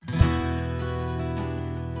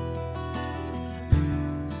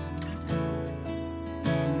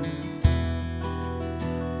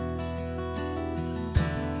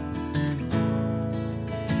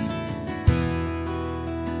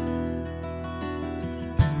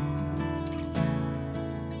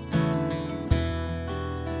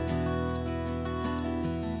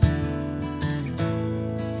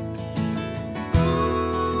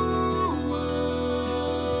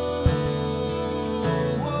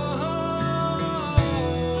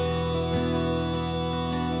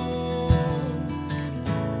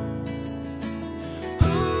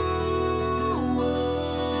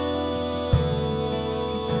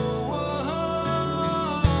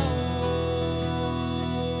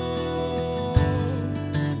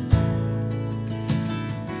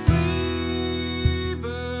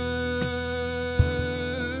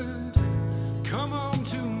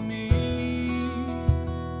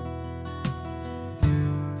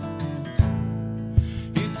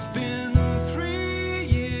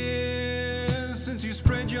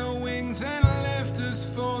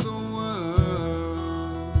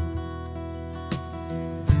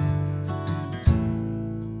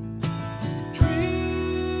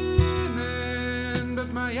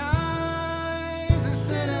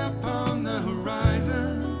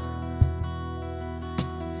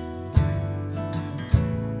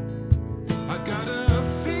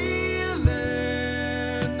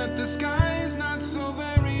the sky's not so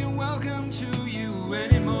very welcome to you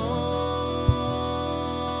anymore.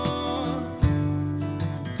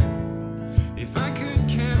 If I could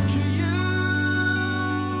capture you,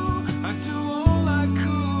 I'd do all I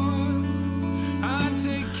could. I'd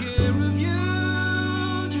take care of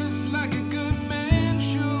you just like a good man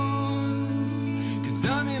should. 'Cause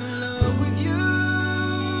I'm in love with you,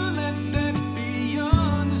 let that be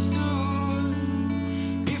understood.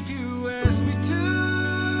 If you ask me to,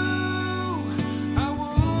 I would.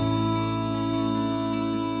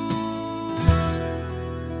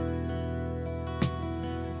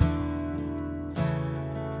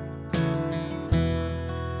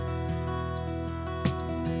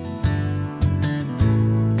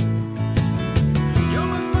 You're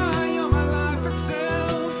my fire, you're my life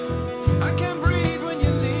itself. I can't breathe when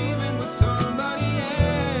you're leaving with somebody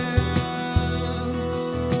else.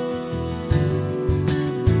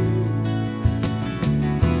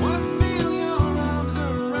 Wanna feel your arms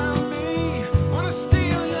around me, wanna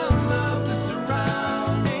steal your love to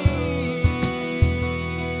surround me.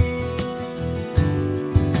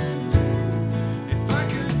 If I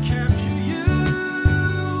could capture you,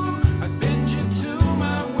 I'd bend you to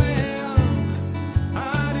my will.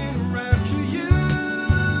 I'd enrapture you,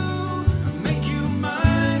 I'd make you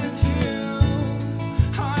mine until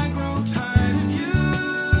I grow tired of you,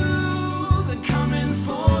 then come in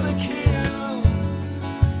for the kill.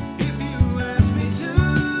 If you ask me to,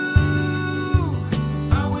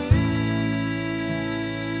 I will.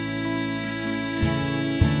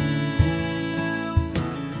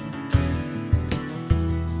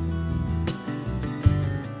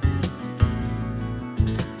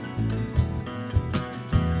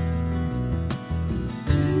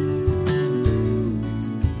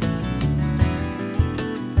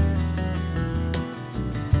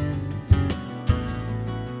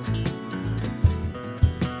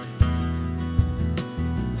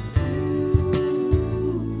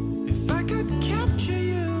 If I could capture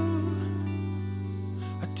you,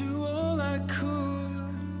 I'd do all I could.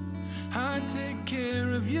 I'd take care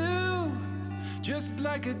of you just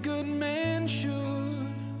like a good man should.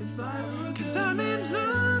 'Cause I'm in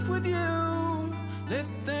love with you, let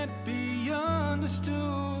that be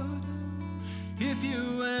understood. If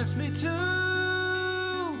you ask me to,